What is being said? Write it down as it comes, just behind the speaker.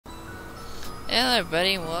Hello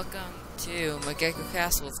everybody, and welcome to Mogeko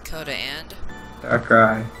Castle with Coda and...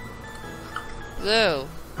 Darkrai. Hello!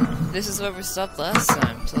 This is where we stopped last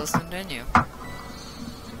time, so let's continue.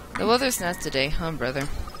 The weather's nice today, huh brother?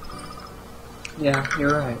 Yeah,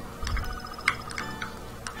 you're right.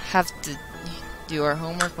 Have to do our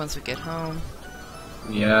homework once we get home.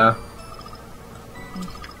 Yeah.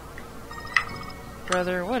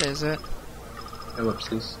 Brother, what is it?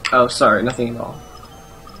 Ellipses. Oh, sorry, nothing at all.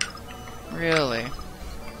 Really?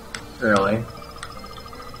 Really?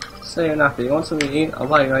 Say nothing. You want something to eat? I'll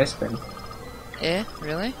buy you ice cream. Eh?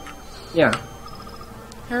 Really? Yeah.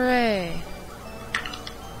 Hooray!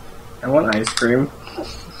 I want ice cream.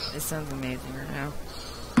 It sounds amazing right now.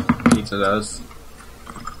 Pizza does.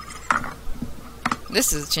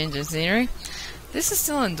 This is a change in scenery. This is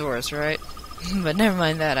still indoors, right? But never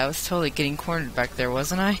mind that, I was totally getting cornered back there,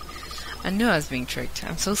 wasn't I? I knew I was being tricked.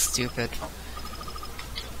 I'm so stupid.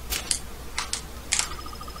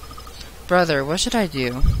 Brother, what should I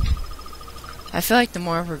do? I feel like the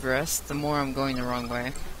more I progress, the more I'm going the wrong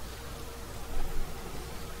way.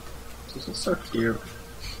 This is so cute.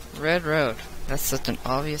 Red Road. That's such an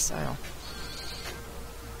obvious title.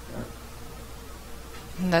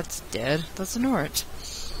 And that's dead. Let's ignore it.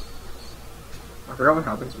 I forgot what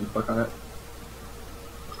happens when you click on it.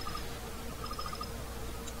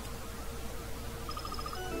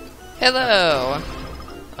 Hello!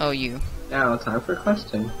 Oh, you. Now, time for a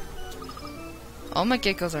question. All my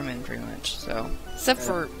geckos are men, pretty much, so. Except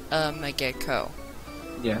for, my gecko.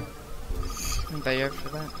 Yeah. Anybody ready for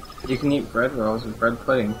that? You can eat bread rolls with bread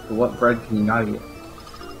pudding, but what bread can you not eat?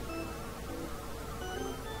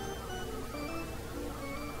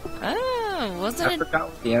 Oh, wasn't I it? forgot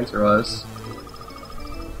what the answer was.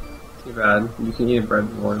 Too bad. You can eat a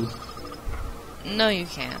bread board. No, you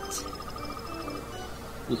can't.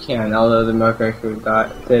 You can, although the Mogeko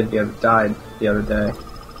died the other day.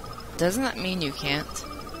 Doesn't that mean you can't?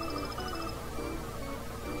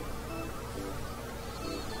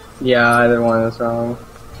 Yeah, either one is wrong.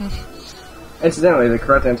 Incidentally, the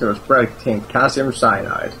correct answer was bread contained calcium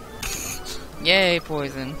cyanide. Yay,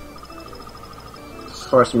 poison. Of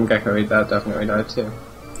course, Mogeko ate that, definitely died too.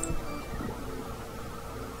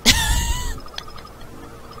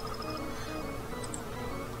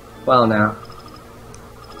 Well now.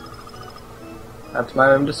 Up to my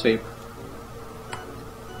room to sweep.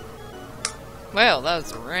 Well, that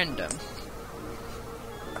was random.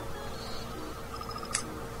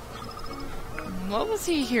 What was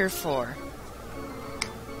he here for?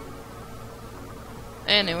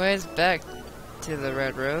 Anyways, back to the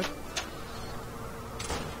Red Road.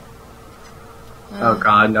 Oh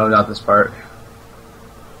god, no, not this part.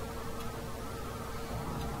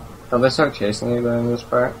 Have they start chasing you during this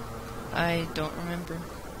part? I don't remember.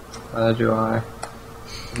 Neither do I. I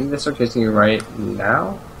think they start chasing you right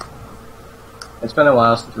now? It's been a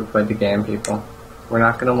while since we played the game, people. We're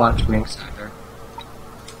not gonna watch Minx either.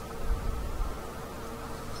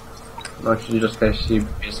 Mostly just because she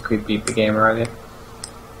basically beat the game already.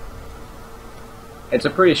 It's a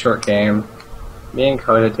pretty short game. Me and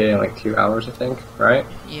Coda did it in like 2 hours, I think, right?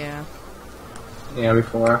 Yeah. Yeah,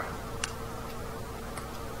 before.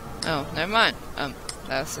 Oh, never mind. That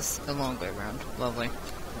was just a long way around. Lovely.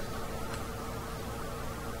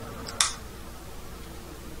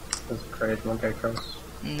 Those crazy Mogekos.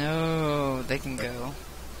 No, they can go.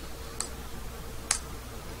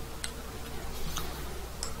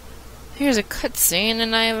 Here's a cutscene,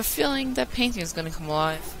 and I have a feeling that painting is gonna come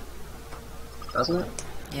alive. Doesn't it?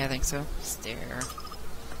 Yeah, I think so. Stare.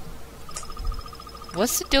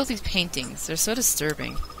 What's the deal with these paintings? They're so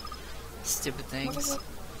disturbing. Stupid things.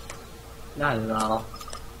 Not at all.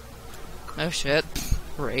 Oh shit.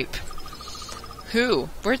 Rape. Who?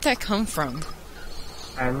 Where'd that come from?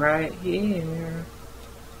 I'm right here.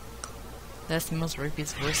 That's the most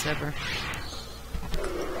rapiest voice ever.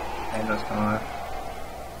 And that's not.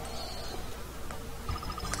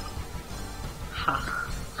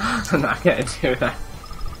 Ha. I'm not gonna do that.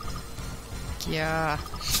 Yeah.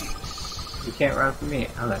 You can't run from me.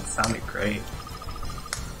 Oh, that sounded great.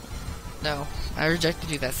 No. I reject to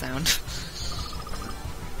do that sound.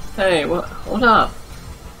 Hey, what? Hold up.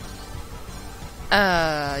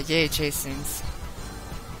 Yay, chasings.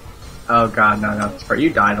 Oh god, no, not this part. You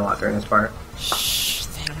died a lot during this part. Shh,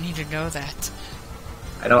 they don't need to know that.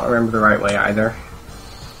 I don't remember the right way either.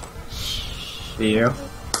 Do you?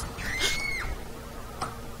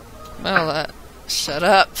 Well, shut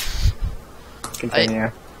up.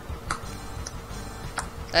 Continue.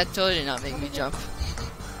 That totally did not make me jump.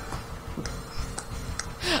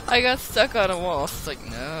 I got stuck on a wall. It's like,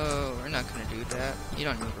 no, we're not gonna do that. You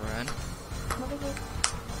don't need to run.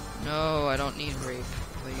 No, I don't need rape,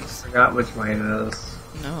 please. Forgot which way it is.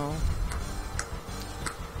 No.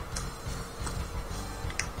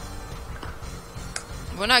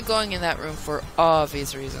 We're not going in that room for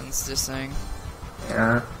obvious reasons, just saying.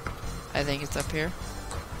 Yeah. I think it's up here.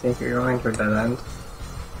 I think you're going to a dead end.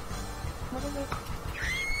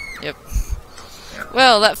 Yep. Yeah.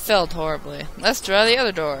 Well, that failed horribly. Let's try the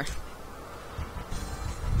other door.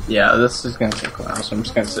 Yeah, this is gonna take a while, so I'm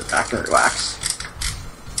just gonna sit back and relax.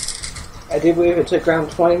 I do believe it took around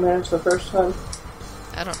 20 minutes the first time.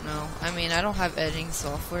 I don't know. I mean, I don't have editing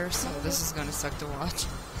software, so this is gonna suck to watch.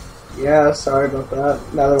 Yeah, sorry about that.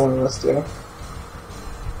 Neither one of us do.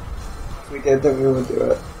 If we did, then we would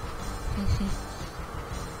do it.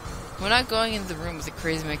 We're not going into the room with the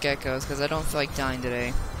crazy Mogekos, because I don't feel like dying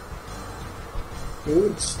today. We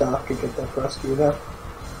would stop to get that prosciutto.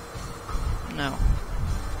 No.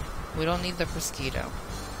 We don't need the prosciutto.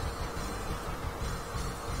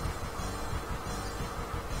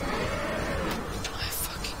 My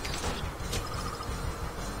fucking god.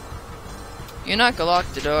 You're not gonna lock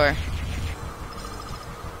the door.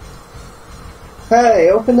 Hey,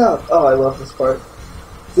 open up! Oh, I love this part.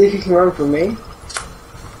 See if you can run from me?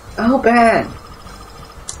 Oh, bad!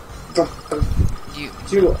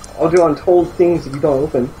 I'll do untold things if you don't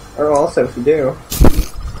open. Or also if you do.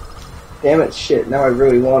 Damn it, shit, now I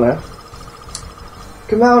really wanna.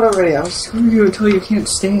 Come out already, I'll screw you until you can't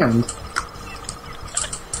stand.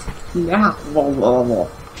 Yeah,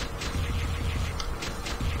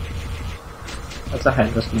 That's a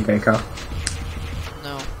headless Mogeko.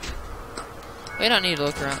 No. We don't need to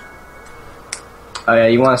look around. Oh yeah,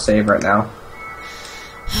 you wanna save right now.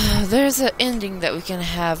 There's an ending that we can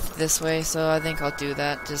have this way, so I think I'll do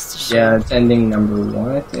that just to show. Yeah, it's ending number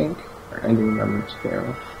 1, I think. Or ending number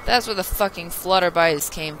 2. That's where the fucking flutterbites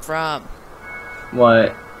came from.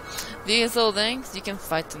 What? These little things, you can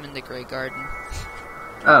fight them in the Grey Garden.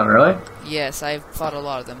 Oh, really? Yes, I've fought a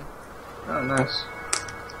lot of them. Oh, nice.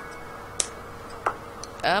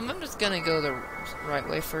 I'm just gonna go the right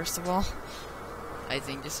way first of all. I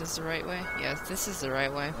think this is the right way. Yes, this is the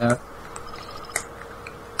right way. Yeah.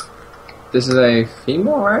 This is a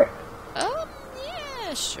female, right?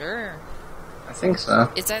 Yeah, sure. I think so.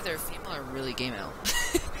 It's either a female or really gay male.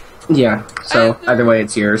 Yeah, so either way,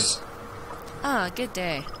 it's yours. Ah, good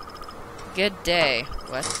day. Good day.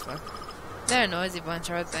 What? They're a noisy bunch,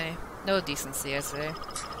 aren't they? No decency, I say.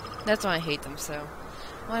 That's why I hate them so.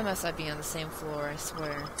 Why must I be on the same floor, I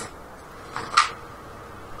swear.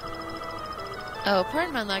 Oh,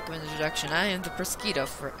 pardon my lack of introduction. I am the Prosciutto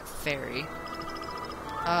Fairy.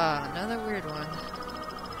 Ah, another weird one.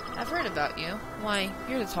 I've heard about you. Why,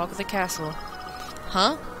 you're the talk of the castle.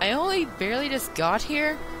 Huh? I only barely just got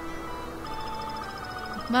here?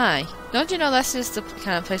 My, don't you know that's just the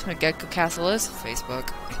kind of place Mogeko Castle is? Facebook.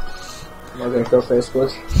 Mogeko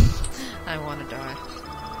Facebook. I want to die.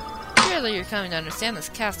 Surely you're coming to understand this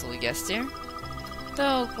castle, yes, dear?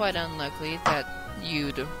 Though quite unlikely that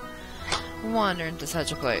you'd wander into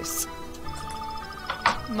such a place.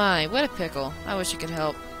 My, what a pickle. I wish you could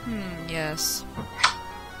help. Yes.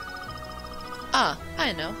 Ah,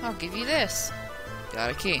 I know. I'll give you this.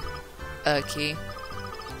 Got a key. A key.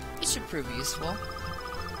 It should prove useful.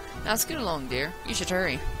 Now scoot along, dear. You should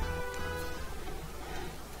hurry.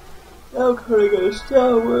 Okay, guys,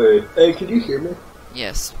 don't worry. Hey, can you hear me?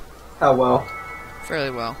 Yes. How well?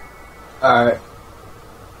 Fairly well. Alright.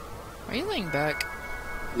 Are you laying back?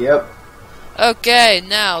 Yep. Okay,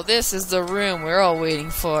 now this is the room we're all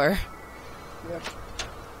waiting for. Yep.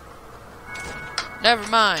 Never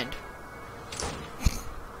mind.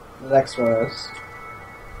 The next one is...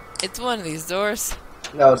 It's one of these doors.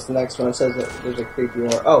 No, it's the next one. It says that there's a creepy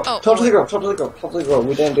door. Oh, talk to the girl, talk to the girl, talk to the girl.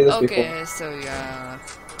 We didn't do this before. Okay, so yeah.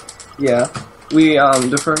 Yeah. We,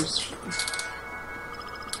 the first...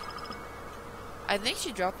 I think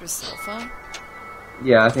she dropped her cell phone.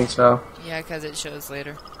 Yeah, I think so. Yeah, because it shows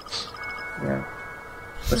later. Yeah.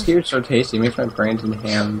 This food's so tasty, it makes my brains in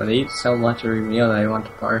ham, but I eat so much every meal that I want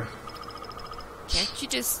to barf. Can't you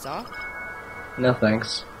just stop? No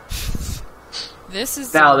thanks. This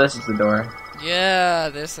is Now this is the door. Yeah,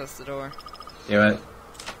 this is the door. Do it.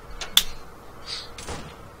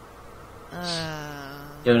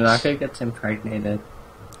 You're not gonna get impregnated.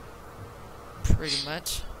 Pretty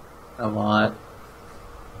much. A lot.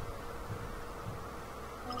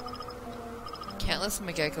 Countless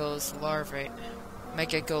Mogeko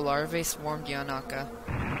larvae swarmed Yanaka.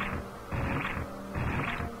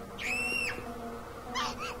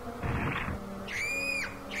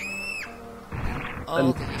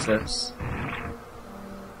 All This.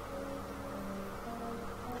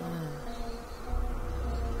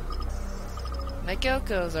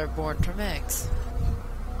 Mogekos are born from eggs.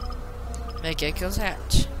 Mogekos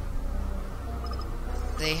hatch.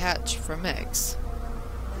 They hatch from eggs.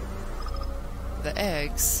 The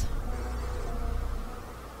eggs.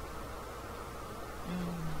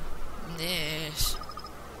 Nish.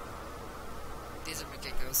 These are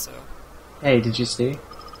Mogekos, so. Hey, did you see?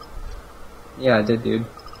 Yeah, I did, dude.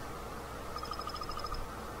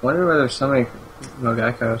 Wonder why there's so many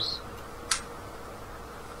Mogekos.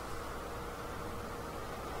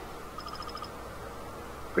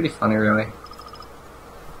 Pretty funny, really.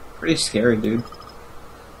 Pretty scary, dude.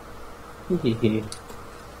 Hehehe.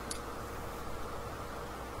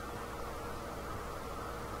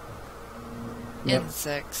 Yep.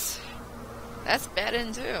 Insects. That's bad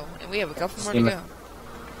in too. And we have a couple more to go.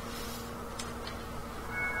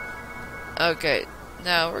 Okay.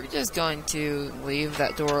 Now we're just going to leave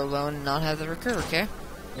that door alone and not have it recur, okay?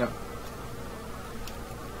 Yep.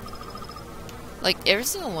 Like, every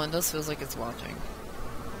single one of those feels like it's watching.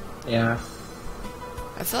 Yeah.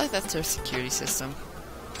 I feel like that's their security system.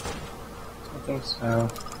 I think so.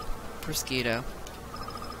 Mosquito.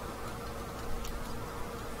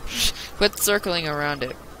 Quit circling around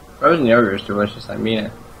it. Frozen yogurt is delicious, I mean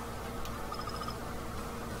it.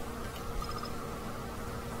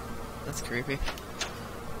 That's creepy.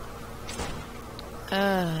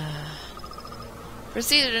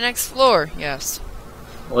 Proceed to the next floor. Yes.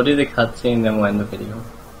 We'll do the cutscene, then we'll end the video.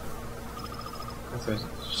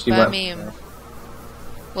 She But I went mean, there.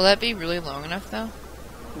 will that be really long enough though?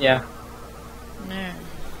 Yeah, No.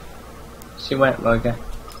 she went, okay.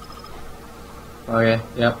 Okay,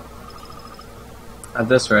 yep. At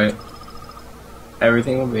this rate,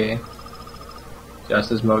 everything will be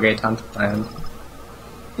just as Mogeko planned.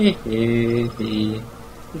 Hee hee hee.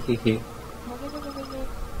 Hee hee hee.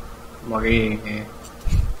 Mogeko.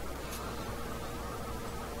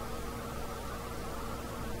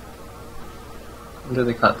 Into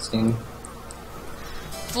the cutscene.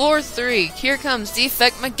 Floor 3. Here comes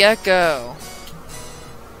Defect Mogeko.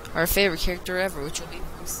 Our favorite character ever, which will be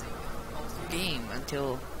voicing all the game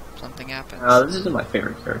until something happens. This isn't my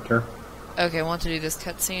favorite character. Okay, want to do this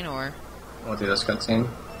cutscene or? We'll do this cutscene.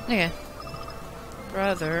 Okay.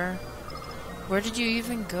 Brother, where did you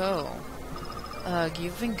even go?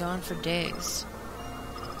 You've been gone for days.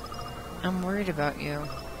 I'm worried about you.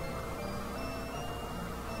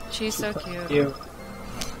 She's so cute.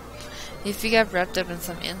 If you got wrapped up in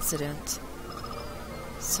some incident.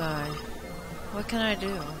 Sigh. What can I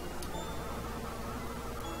do?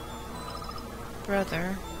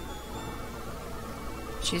 Brother.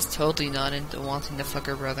 She's totally not into wanting to fuck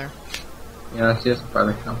her brother. Yeah, she has a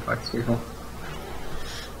brother complex, people.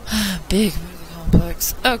 Big brother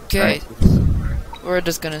complex. Okay. Right. We're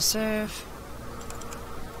just gonna save.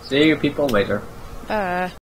 See you people later. Bye.